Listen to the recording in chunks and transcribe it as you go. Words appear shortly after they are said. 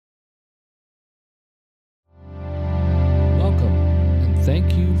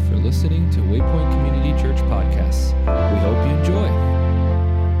thank you for listening to Waypoint Community Church Podcasts. We hope you enjoy.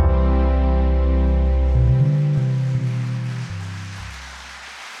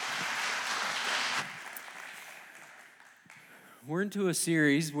 We're into a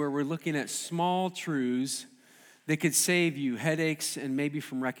series where we're looking at small truths that could save you headaches and maybe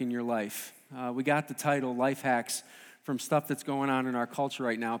from wrecking your life. We got the title Life Hacks from stuff that's going on in our culture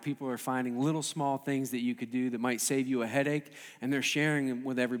right now. People are finding little small things that you could do that might save you a headache, and they're sharing them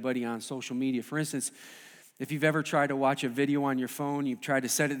with everybody on social media. For instance, if you've ever tried to watch a video on your phone, you've tried to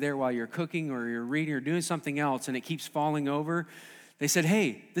set it there while you're cooking or you're reading or doing something else, and it keeps falling over, they said,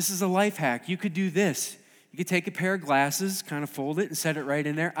 hey, this is a life hack. You could do this. You could take a pair of glasses, kind of fold it and set it right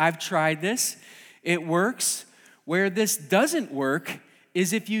in there. I've tried this. It works. Where this doesn't work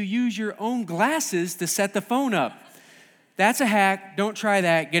is if you use your own glasses to set the phone up. That's a hack. Don't try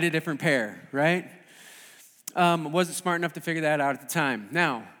that. Get a different pair, right? Wasn't smart enough to figure that out at the time.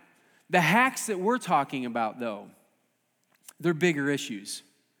 Now, the hacks that we're talking about, though, they're bigger issues.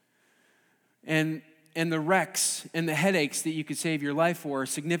 And the wrecks and the headaches that you could save your life for are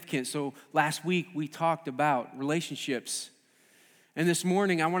significant. So last week, we talked about relationships. And this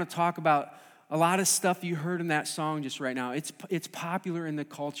morning, I want to talk about a lot of stuff you heard in that song just right now. It's popular in the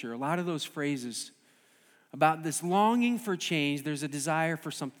culture. A lot of those phrases about this longing for change. There's a desire for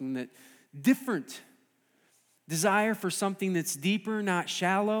something that different. Desire for something that's deeper, not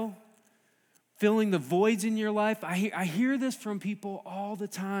shallow. Filling the voids in your life. I hear this from people all the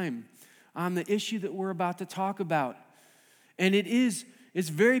time on the issue that we're about to talk about. And it's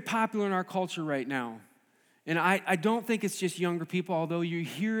very popular in our culture right now. And I don't think it's just younger people, although you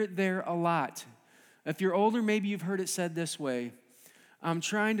hear it there a lot. If you're older, maybe you've heard it said this way: I'm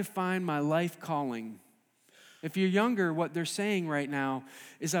trying to find my life calling. If you're younger, what they're saying right now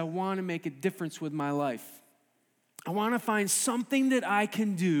is I want to make a difference with my life. I want to find something that I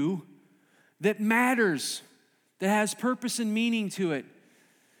can do that matters, that has purpose and meaning to it.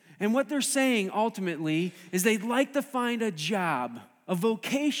 And what they're saying ultimately is they'd like to find a job, a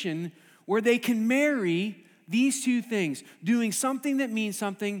vocation where they can marry these two things, doing something that means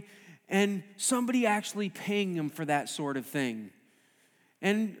something and somebody actually paying them for that sort of thing.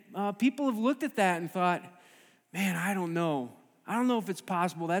 And people have looked at that and thought, man, I don't know. I don't know if it's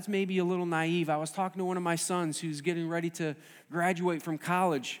possible. That's maybe a little naive. I was talking to one of my sons who's getting ready to graduate from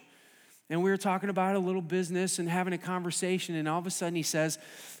college. And we were talking about a little business and having a conversation. And all of a sudden he says,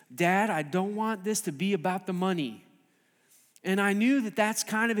 Dad, I don't want this to be about the money. And I knew that that's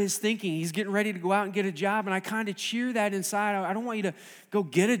kind of his thinking. He's getting ready to go out and get a job. And I kind of cheer that inside. I don't want you to go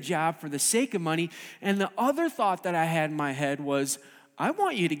get a job for the sake of money. And the other thought that I had in my head was, I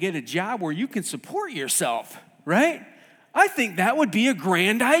want you to get a job where you can support yourself, right? I think that would be a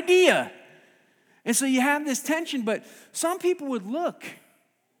grand idea. And so you have this tension, but some people would look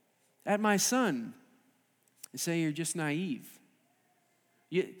at my son and say, you're just naive.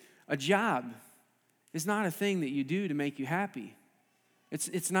 A job is not a thing that you do to make you happy.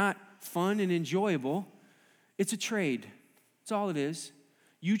 It's not fun and enjoyable. It's a trade. That's all it is.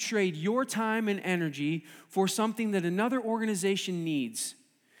 You trade your time and energy for something that another organization needs.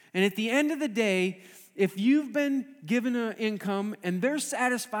 And at the end of the day, if you've been given an income and they're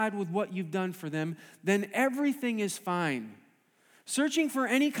satisfied with what you've done for them, then everything is fine. Searching for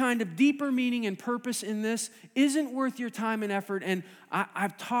any kind of deeper meaning and purpose in this isn't worth your time and effort. And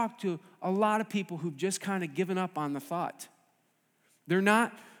I've talked to a lot of people who've just kind of given up on the thought. They're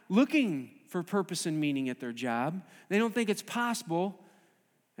not looking for purpose and meaning at their job. They don't think it's possible,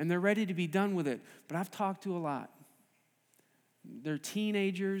 and they're ready to be done with it. But I've talked to a lot. They're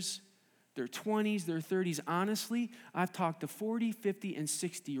teenagers, their 20s, their 30s. Honestly, I've talked to 40, 50, and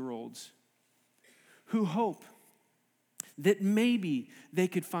 60-year-olds who hope that maybe they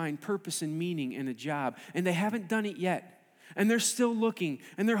could find purpose and meaning in a job, and they haven't done it yet. And they're still looking,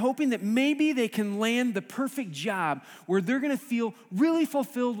 and they're hoping that maybe they can land the perfect job where they're going to feel really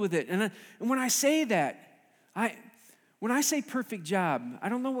fulfilled with it. And when I say that, when I say perfect job, I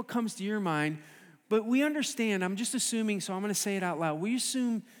don't know what comes to your mind, but we understand, I'm just assuming, so I'm going to say it out loud. We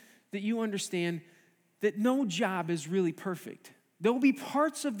assume that you understand that no job is really perfect. There will be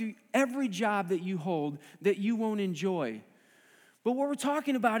parts of every job that you hold that you won't enjoy. But what we're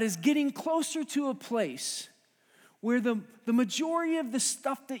talking about is getting closer to a place where the majority of the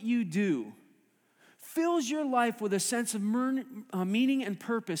stuff that you do fills your life with a sense of meaning and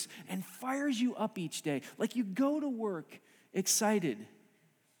purpose and fires you up each day. Like you go to work excited.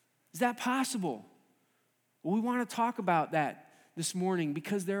 Is that possible? Well, we want to talk about that this morning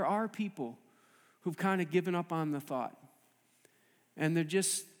because there are people who've kind of given up on the thought. And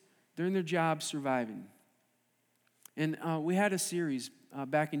they're in their job surviving. And we had a series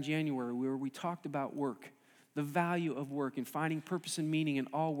back in January where we talked about work, the value of work and finding purpose and meaning in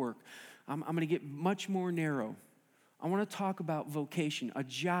all work. I'm going to get much more narrow. I want to talk about vocation, a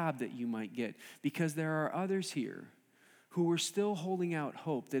job that you might get, because there are others here who are still holding out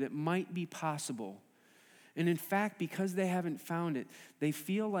hope that it might be possible. And in fact, because they haven't found it, they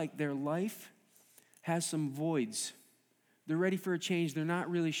feel like their life has some voids. They're ready for a change. They're not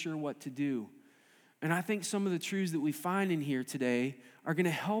really sure what to do. And I think some of the truths that we find in here today are going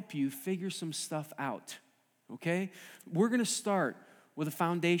to help you figure some stuff out, okay? We're going to start with a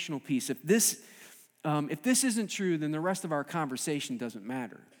foundational piece. If this isn't true, then the rest of our conversation doesn't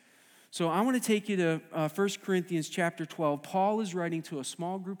matter. So I want to take you to 1 Corinthians chapter 12. Paul is writing to a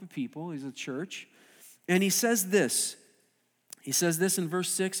small group of people. He's a church. And he says this. He says this in verse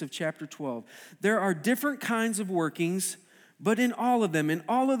 6 of chapter 12. There are different kinds of workings, but in all of them, in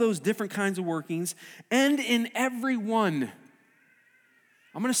all of those different kinds of workings, and in every one.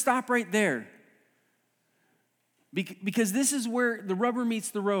 I'm going to stop right there. Because this is where the rubber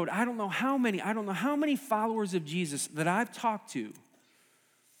meets the road. I don't know how many followers of Jesus that I've talked to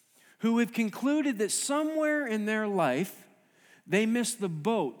who have concluded that somewhere in their life they missed the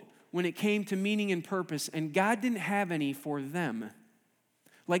boat when it came to meaning and purpose, and God didn't have any for them.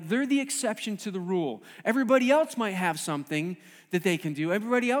 Like they're the exception to the rule. Everybody else might have something that they can do.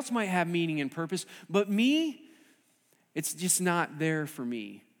 Everybody else might have meaning and purpose, but me, it's just not there for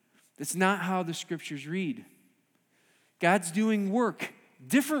me. That's not how the scriptures read. God's doing work,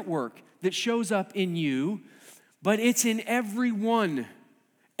 different work that shows up in you, but it's in every one.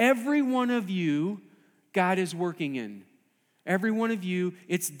 Every one of you, God is working in. Every one of you,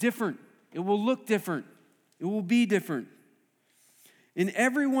 it's different. It will look different. It will be different. In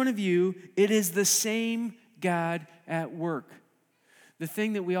every one of you, it is the same God at work. The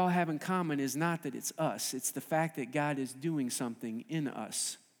thing that we all have in common is not that it's us. It's the fact that God is doing something in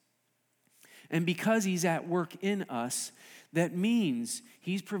us. And because he's at work in us, that means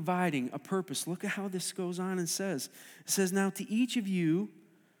he's providing a purpose. Look at how this goes on and says. It says, now to each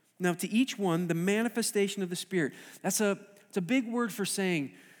one, the manifestation of the Spirit. It's a big word for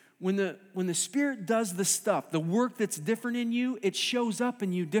saying when the Spirit does the stuff, the work that's different in you, it shows up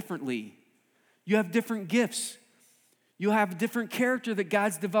in you differently. You have different gifts. You'll have a different character that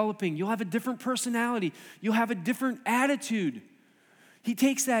God's developing. You'll have a different personality. You'll have a different attitude. He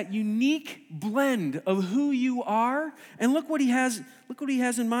takes that unique blend of who you are, and look what he has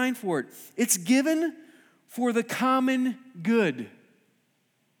in mind for it. It's given for the common good.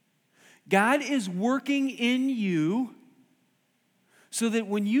 God is working in you so that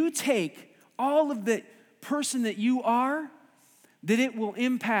when you take all of the person that you are, that it will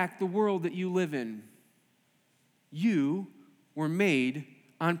impact the world that you live in. You were made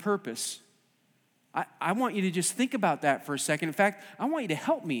on purpose. I want you to just think about that for a second. In fact, I want you to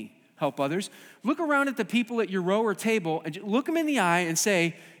help me help others. Look around at the people at your row or table and look them in the eye and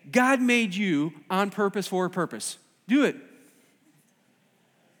say, God made you on purpose for a purpose. Do it.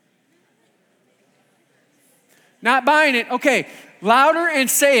 Not buying it. Okay, louder and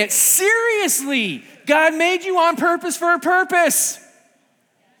say it. Seriously, God made you on purpose for a purpose.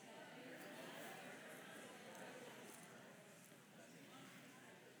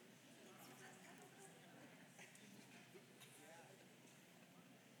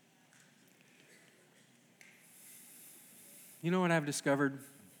 You know what I've discovered?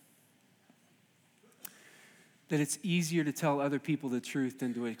 That it's easier to tell other people the truth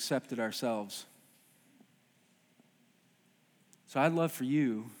than to accept it ourselves. So I'd love for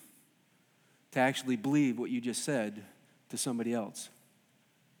you to actually believe what you just said to somebody else.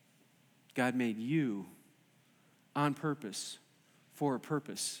 God made you on purpose for a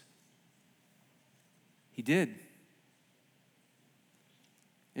purpose. He did.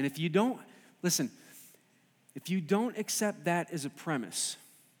 And if you don't accept that as a premise,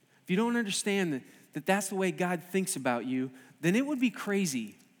 if you don't understand that that's the way God thinks about you, then it would be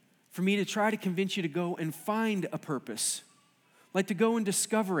crazy for me to try to convince you to go and find a purpose, like to go and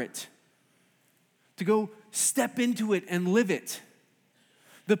discover it, to go step into it and live it.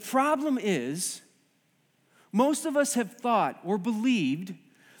 The problem is, most of us have thought or believed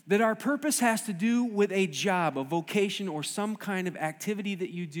that our purpose has to do with a job, a vocation, or some kind of activity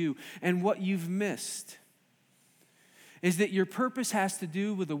that you do. And what you've missed is that your purpose has to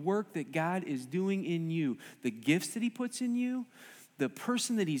do with the work that God is doing in you, the gifts that he puts in you, the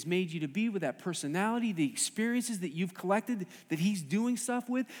person that he's made you to be with that personality, the experiences that you've collected that he's doing stuff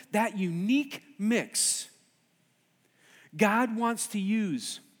with, that unique mix God wants to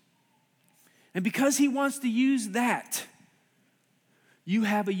use. And because he wants to use that, you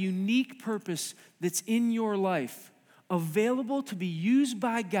have a unique purpose that's in your life. available to be used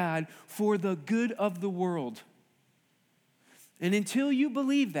by God for the good of the world. And until you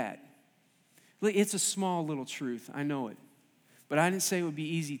believe that, it's a small little truth, I know it. But I didn't say it would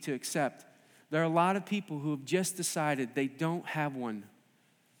be easy to accept. There are a lot of people who have just decided they don't have one.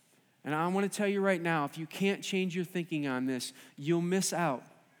 And I want to tell you right now, if you can't change your thinking on this, you'll miss out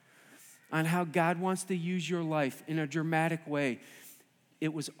on how God wants to use your life in a dramatic way.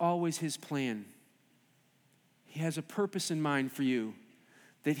 It was always His plan. He has a purpose in mind for you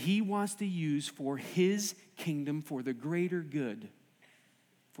that He wants to use for His kingdom, for the greater good,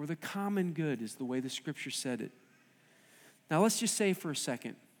 for the common good is the way the Scripture said it. Now let's just say for a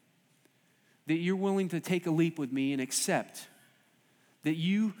second that you're willing to take a leap with me and accept that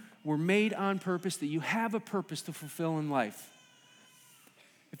you were made on purpose, that you have a purpose to fulfill in life.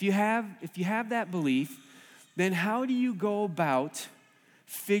 If you have that belief, then how do you go about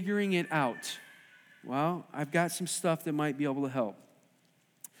figuring it out? Well, I've got some stuff that might be able to help.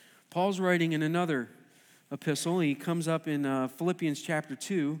 Paul's writing in another epistle. He comes up in Philippians chapter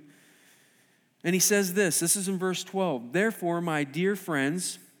 2, and he says this is in verse 12. Therefore, my dear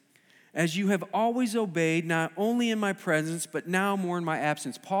friends, as you have always obeyed, not only in my presence, but now more in my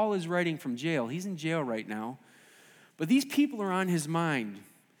absence. Paul is writing from jail. He's in jail right now. But these people are on his mind.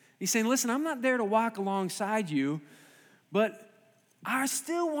 He's saying, listen, I'm not there to walk alongside you, but I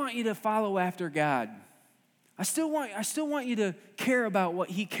still want you to follow after God. I still want you to care about what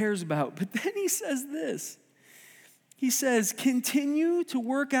He cares about. But then he says this. He says, continue to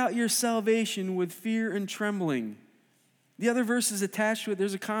work out your salvation with fear and trembling. The other verse is attached to it.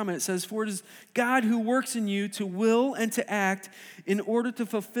 There's a comment. It says, for it is God who works in you to will and to act in order to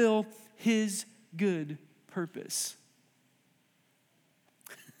fulfill His good purpose.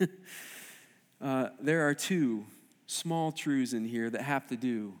 There are two small truths in here that have to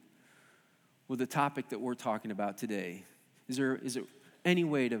do with the topic that we're talking about today. Is there any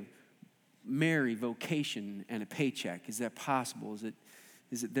way to marry vocation and a paycheck? Is that possible?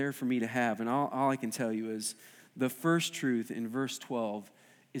 Is it there for me to have? And all I can tell you is the first truth in verse 12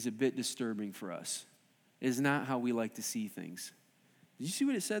 is a bit disturbing for us. It is not how we like to see things. Did you see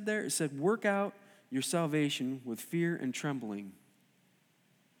what it said there? It said, work out your salvation with fear and trembling.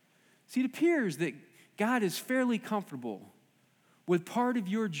 See, it appears that God is fairly comfortable with part of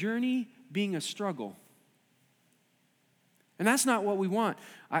your journey being a struggle. And that's not what we want.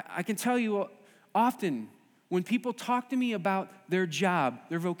 I can tell you often when people talk to me about their job,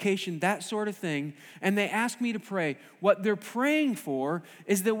 their vocation, that sort of thing, and they ask me to pray, what they're praying for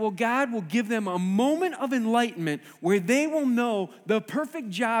is that, well, God will give them a moment of enlightenment where they will know the perfect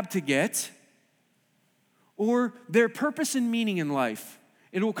job to get or their purpose and meaning in life.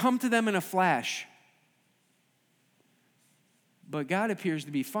 It will come to them in a flash. But God appears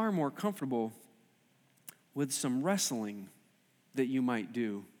to be far more comfortable with some wrestling that you might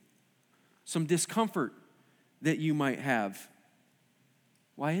do, some discomfort that you might have.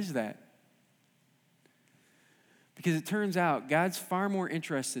 Why is that? Because it turns out God's far more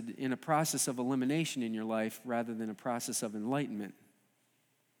interested in a process of elimination in your life rather than a process of enlightenment.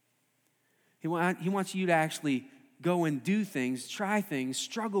 He wants you to actually go and do things, try things,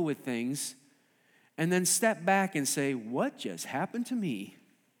 struggle with things, and then step back and say, what just happened to me?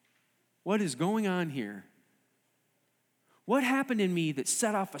 What is going on here? What happened in me that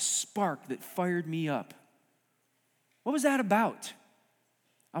set off a spark that fired me up? What was that about?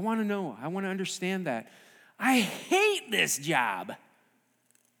 I want to know. I want to understand that. I hate this job.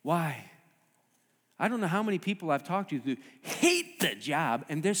 Why? I don't know how many people I've talked to who hate the job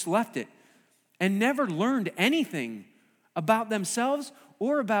and just left it and never learned anything about themselves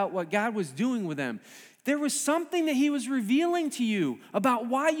or about what God was doing with them. There was something that He was revealing to you about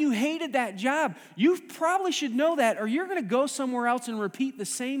why you hated that job. You probably should know that, or you're going to go somewhere else and repeat the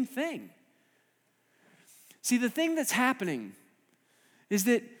same thing. See, the thing that's happening is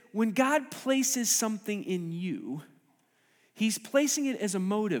that when God places something in you, He's placing it as a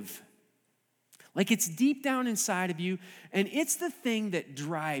motive. Like it's deep down inside of you, and it's the thing that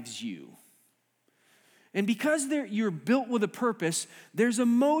drives you. And because you're built with a purpose, there's a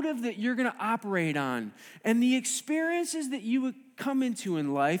motive that you're going to operate on. And the experiences that you come into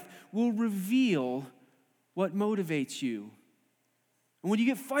in life will reveal what motivates you. And when you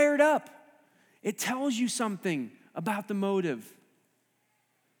get fired up, it tells you something about the motive.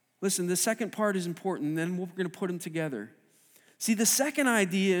 Listen, the second part is important, and then we're going to put them together. See, the second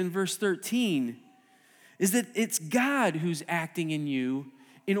idea in verse 13 is that it's God who's acting in you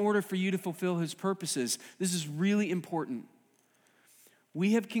in order for you to fulfill His purposes. This is really important.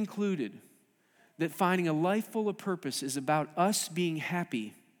 We have concluded that finding a life full of purpose is about us being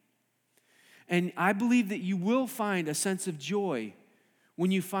happy. And I believe that you will find a sense of joy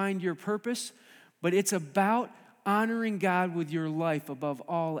when you find your purpose, but it's about honoring God with your life above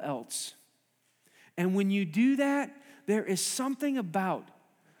all else. And when you do that, there is something about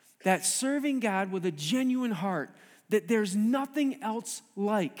that serving God with a genuine heart that there's nothing else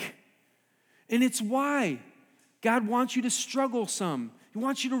like. And it's why God wants you to struggle some. He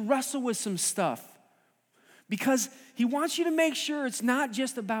wants you to wrestle with some stuff. Because he wants you to make sure it's not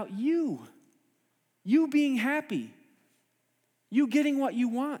just about you being happy, you getting what you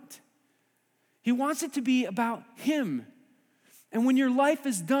want. He wants it to be about him. And when your life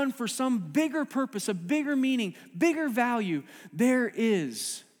is done for some bigger purpose, a bigger meaning, bigger value, there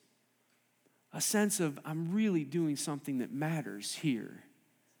is a sense of, I'm really doing something that matters here.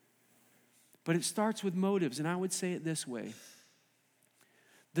 But it starts with motives, and I would say it this way.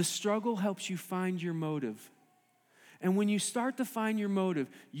 The struggle helps you find your motive. And when you start to find your motive,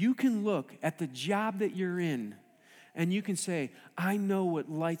 you can look at the job that you're in, and you can say, I know what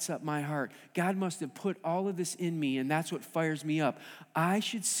lights up my heart. God must have put all of this in me, and that's what fires me up. I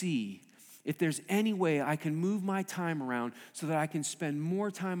should see if there's any way I can move my time around so that I can spend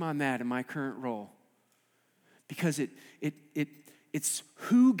more time on that in my current role. Because it's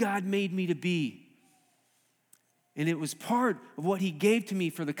who God made me to be. And it was part of what he gave to me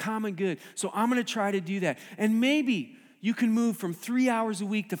for the common good. So I'm going to try to do that. And maybe you can move from 3 hours a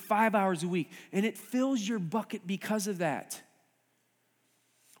week to 5 hours a week, and it fills your bucket because of that.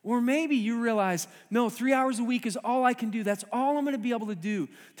 Or maybe you realize, no, 3 hours a week is all I can do. That's all I'm going to be able to do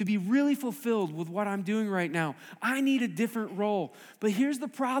to be really fulfilled with what I'm doing right now. I need a different role. But here's the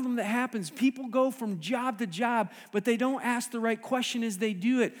problem that happens. People go from job to job, but they don't ask the right question as they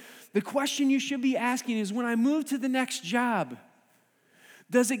do it. The question you should be asking is, when I move to the next job,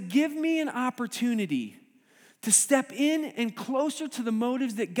 does it give me an opportunity to step in and closer to the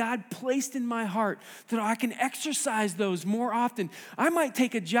motives that God placed in my heart so that I can exercise those more often? I might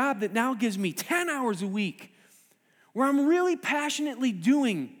take a job that now gives me 10 hours a week where I'm really passionately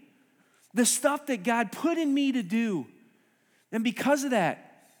doing the stuff that God put in me to do. And because of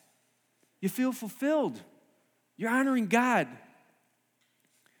that, you feel fulfilled. You're honoring God.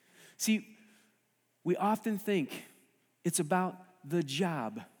 See, we often think it's about the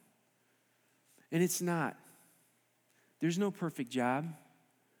job, and it's not. There's no perfect job.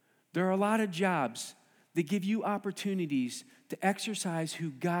 There are a lot of jobs that give you opportunities to exercise who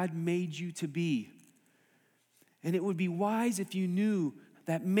God made you to be. And it would be wise if you knew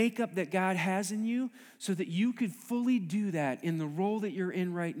that makeup that God has in you so that you could fully do that in the role that you're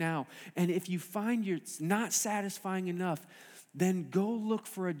in right now. And if you find it's not satisfying enough, then go look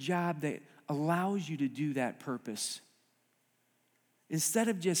for a job that allows you to do that purpose. Instead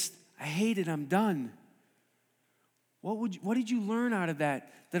of just, I hate it, I'm done. What did you learn out of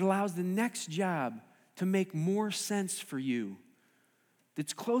that allows the next job to make more sense for you,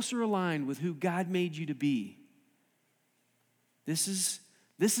 that's closer aligned with who God made you to be? This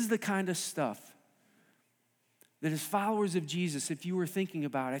is the kind of stuff that as followers of Jesus, if you were thinking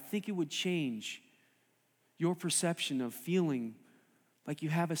about, I think it would change your perception of feeling like you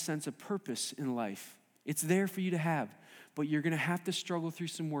have a sense of purpose in life. It's there for you to have, but you're going to have to struggle through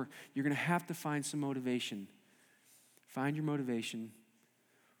some work. You're going to have to find some motivation. Find your motivation,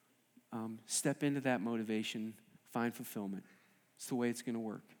 step into that motivation, find fulfillment. It's the way it's going to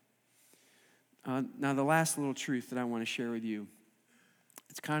work. Now, the last little truth that I want to share with you,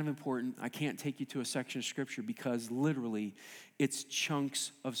 it's kind of important. I can't take you to a section of Scripture because literally it's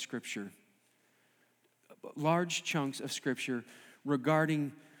chunks of Scripture. Large chunks of Scripture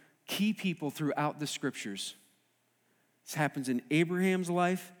regarding key people throughout the Scriptures. This happens in Abraham's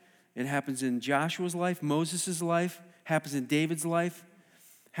life. It happens in Joshua's life, Moses' life, happens in David's life,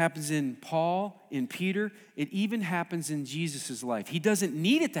 happens in Paul, in Peter. It even happens in Jesus' life. He doesn't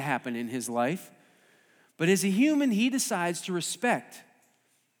need it to happen in his life, but as a human, he decides to respect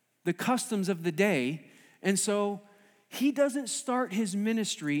the customs of the day, and so he doesn't start his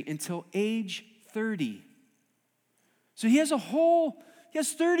ministry until age 30. So he has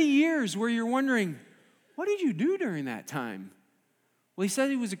 30 years where you're wondering, what did you do during that time? Well, he said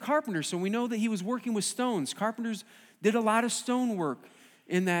he was a carpenter, so we know that he was working with stones. Carpenters did a lot of stone work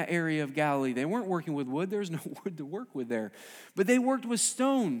in that area of Galilee. They weren't working with wood. There was no wood to work with there. But they worked with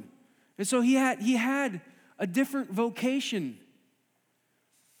stone. And so he had a different vocation.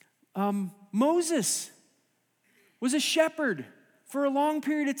 Moses was a shepherd for a long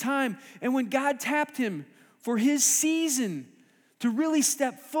period of time. And when God tapped him for his season to really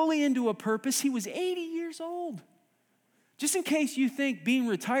step fully into a purpose, he was 80 years old. Just in case you think being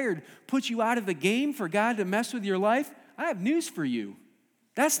retired puts you out of the game for God to mess with your life, I have news for you.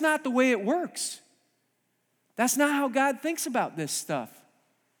 That's not the way it works. That's not how God thinks about this stuff.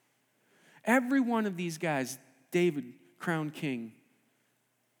 Every one of these guys, David, crowned king,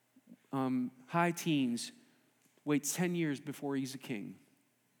 high teens, waits 10 years before he's a king.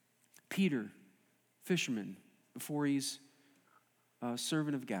 Peter, fisherman, before he's a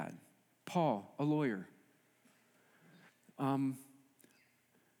servant of God. Paul, a lawyer.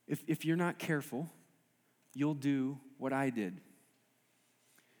 If you're not careful, you'll do what I did.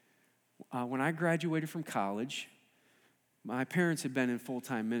 When I graduated from college, my parents had been in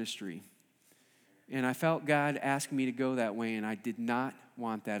full-time ministry. And I felt God asking me to go that way, and I did not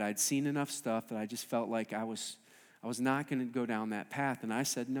want that. I'd seen enough stuff that I just felt like I was not going to go down that path. And I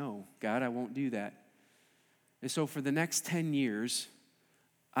said, no, God, I won't do that. And so for the next 10 years,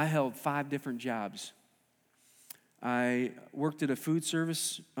 I held 5 different jobs. I worked at a food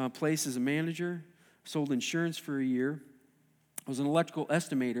service place as a manager, sold insurance for a year. I was an electrical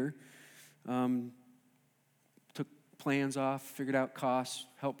estimator, took plans off, figured out costs,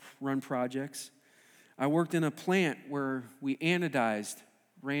 helped run projects. I worked in a plant where we anodized,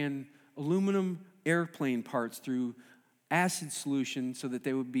 ran aluminum airplane parts through acid solution so that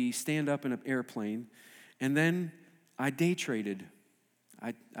they would be stand up in an airplane. And then I day traded.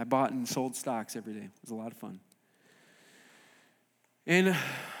 I bought and sold stocks every day. It was a lot of fun. And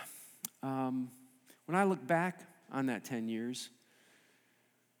when I look back on that 10 years,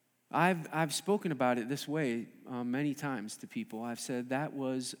 I've spoken about it this way many times to people. I've said that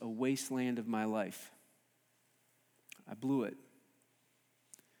was a wasteland of my life. I blew it.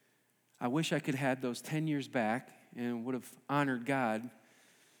 I wish I could have had those 10 years back and would have honored God,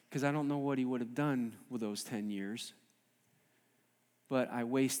 because I don't know what he would have done with those 10 years. But I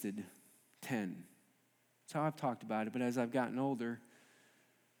wasted 10. That's how I've talked about it. But as I've gotten older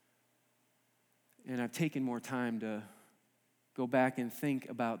and I've taken more time to go back and think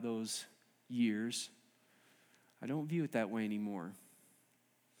about those years, I don't view it that way anymore.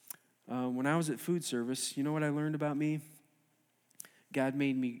 When I was at food service, you know what I learned about me? God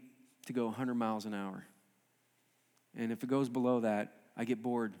made me to go 100 miles an hour. And if it goes below that, I get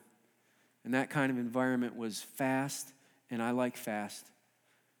bored. And that kind of environment was fast, and I like fast.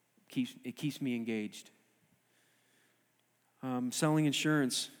 It keeps me engaged. Selling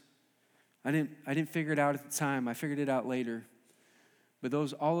insurance, I didn't figure it out at the time. I figured it out later. But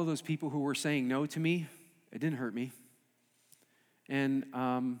all of those people who were saying no to me, it didn't hurt me. And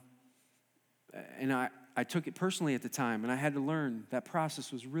I took it personally at the time, and I had to learn. That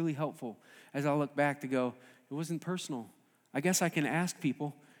process was really helpful as I look back to go, it wasn't personal. I guess I can ask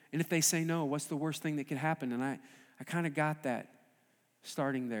people, and if they say no, what's the worst thing that could happen? And I kind of got that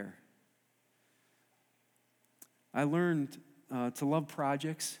starting there. I learned to love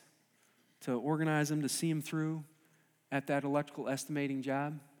projects, to organize them, to see them through at that electrical estimating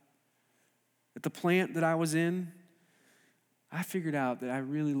job. At the plant that I was in, I figured out that I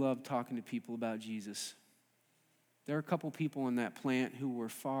really loved talking to people about Jesus. There were a couple people in that plant who were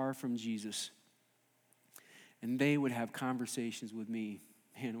far from Jesus, and they would have conversations with me.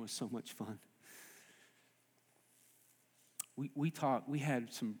 Man, it was so much fun. We talked. We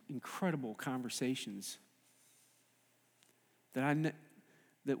had some incredible conversations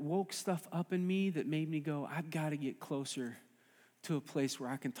that woke stuff up in me that made me go, I've got to get closer to a place where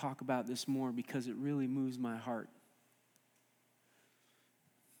I can talk about this more, because it really moves my heart.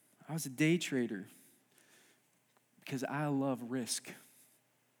 I was a day trader because I love risk.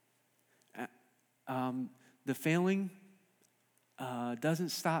 The failing doesn't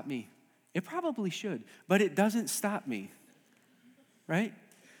stop me. It probably should, but it doesn't stop me, right?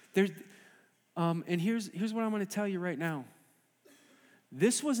 And here's what I'm going to tell you right now.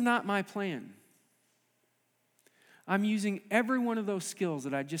 This was not my plan. I'm using every one of those skills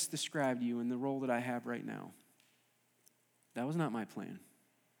that I just described to you in the role that I have right now. That was not my plan.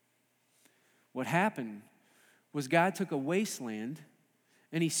 What happened was God took a wasteland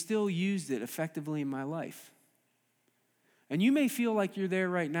and he still used it effectively in my life. And you may feel like you're there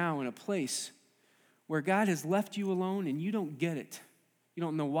right now in a place where God has left you alone and you don't get it. You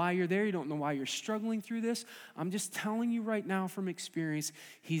don't know why you're there. You don't know why you're struggling through this. I'm just telling you right now from experience,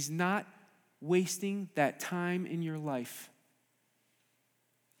 he's not wasting that time in your life.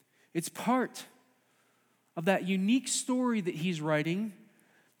 It's part of that unique story that he's writing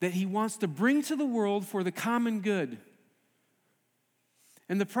that he wants to bring to the world for the common good.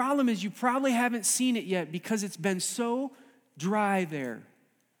 And the problem is you probably haven't seen it yet because it's been so dry there.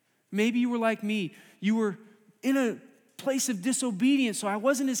 Maybe you were like me. You were in a place of disobedience, so I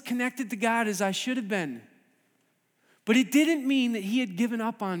wasn't as connected to God as I should have been. But it didn't mean that he had given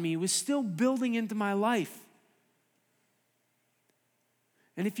up on me. It was still building into my life.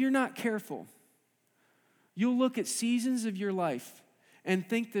 And if you're not careful, you'll look at seasons of your life and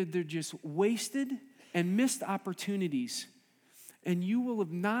think that they're just wasted and missed opportunities. And you will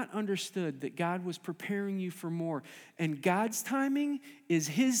have not understood that God was preparing you for more. And God's timing is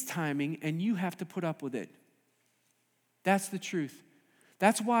His timing, and you have to put up with it. That's the truth.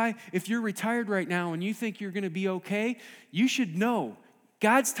 That's why if you're retired right now and you think you're going to be okay, you should know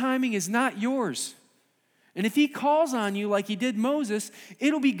God's timing is not yours. And if He calls on you like He did Moses,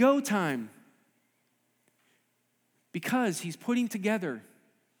 it'll be go time. Because He's putting together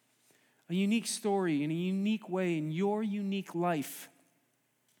a unique story in a unique way in your unique life.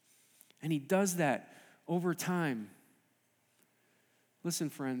 And He does that over time. Listen,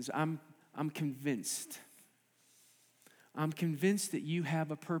 friends, I'm convinced. I'm convinced that you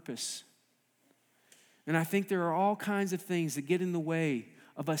have a purpose. And I think there are all kinds of things that get in the way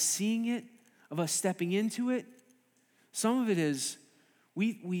of us seeing it, of us stepping into it. Some of it is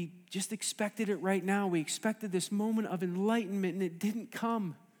we just expected it right now. We expected this moment of enlightenment, and it didn't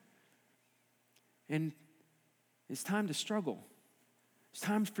come. And it's time to struggle. It's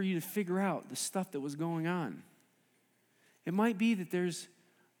time for you to figure out the stuff that was going on. It might be that there's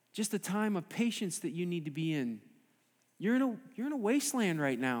just a time of patience that you need to be in. You're in a wasteland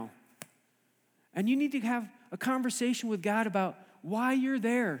right now. And you need to have a conversation with God about why you're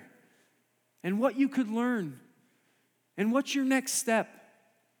there and what you could learn and what's your next step.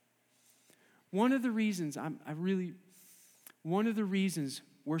 One of the reasons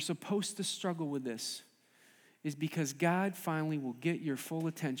we're supposed to struggle with this is because God finally will get your full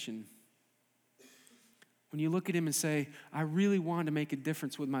attention. When you look at Him and say, I really want to make a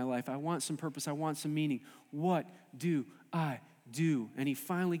difference with my life. I want some purpose. I want some meaning. What do I do? And He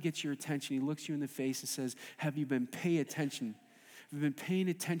finally gets your attention. He looks you in the face and says, have you been paying attention? Have you been paying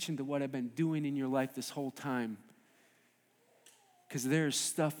attention to what I've been doing in your life this whole time? Because there's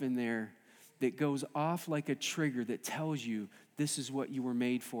stuff in there that goes off like a trigger that tells you this is what you were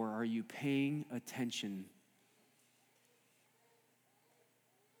made for. Are you paying attention?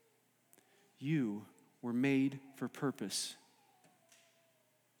 You were made for purpose.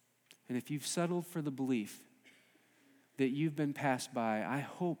 And if you've settled for the belief that you've been passed by, I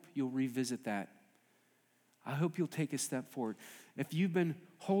hope you'll revisit that. I hope you'll take a step forward. If you've been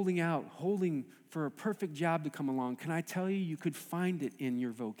holding for a perfect job to come along, can I tell you, you could find it in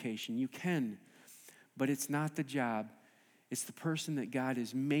your vocation. You can. But it's not the job. It's the person that God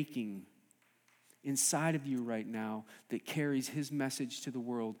is making inside of you right now that carries His message to the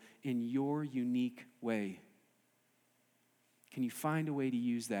world in your unique way. Can you find a way to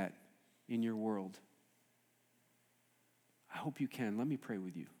use that in your world? I hope you can. Let me pray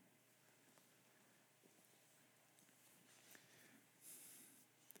with you.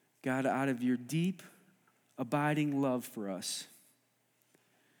 God, out of your deep, abiding love for us,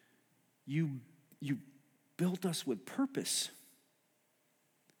 you built us with purpose.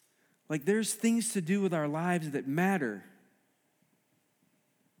 Like there's things to do with our lives that matter.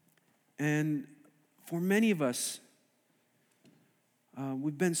 And for many of us,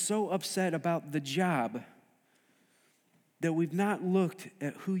 we've been so upset about the job that we've not looked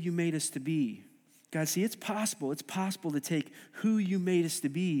at who you made us to be. God, see, it's possible to take who you made us to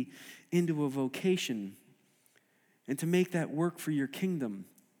be into a vocation and to make that work for your kingdom.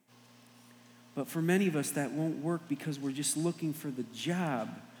 But for many of us, that won't work because we're just looking for the job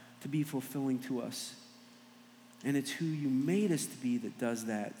to be fulfilling to us. And it's who you made us to be that does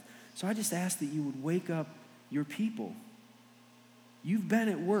that. So I just ask that you would wake up your people. You've been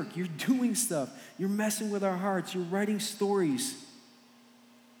at work. You're doing stuff. You're messing with our hearts. You're writing stories.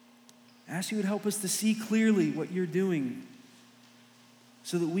 I ask you would help us to see clearly what you're doing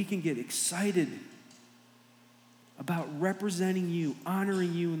so that we can get excited about representing you,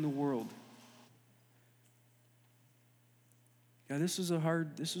 honoring you in the world. God, this was a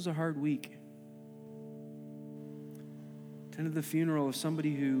hard week. Attended the funeral of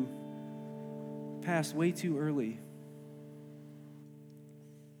somebody who passed way too early.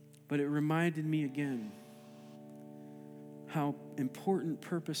 But it reminded me again how important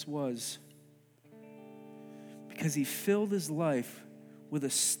purpose was, because he filled his life with the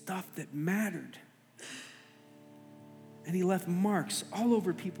stuff that mattered. And he left marks all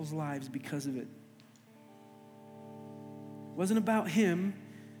over people's lives because of it. It wasn't about him.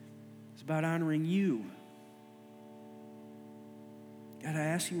 It was about honoring you. God, I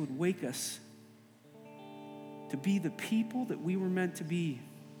ask you would wake us to be the people that we were meant to be.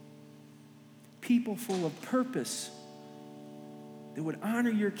 People full of purpose that would honor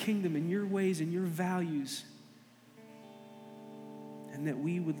your kingdom and your ways and your values. And that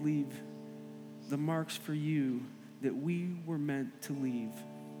we would leave the marks for you that we were meant to leave.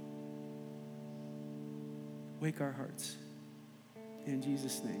 Wake our hearts. In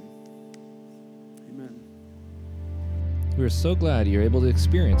Jesus' name, amen. We are so glad you're able to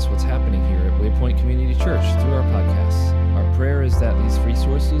experience what's happening here at Waypoint Community Church through our podcasts. Our prayer is that these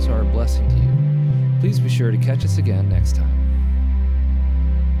resources are a blessing to you. Please be sure to catch us again next time.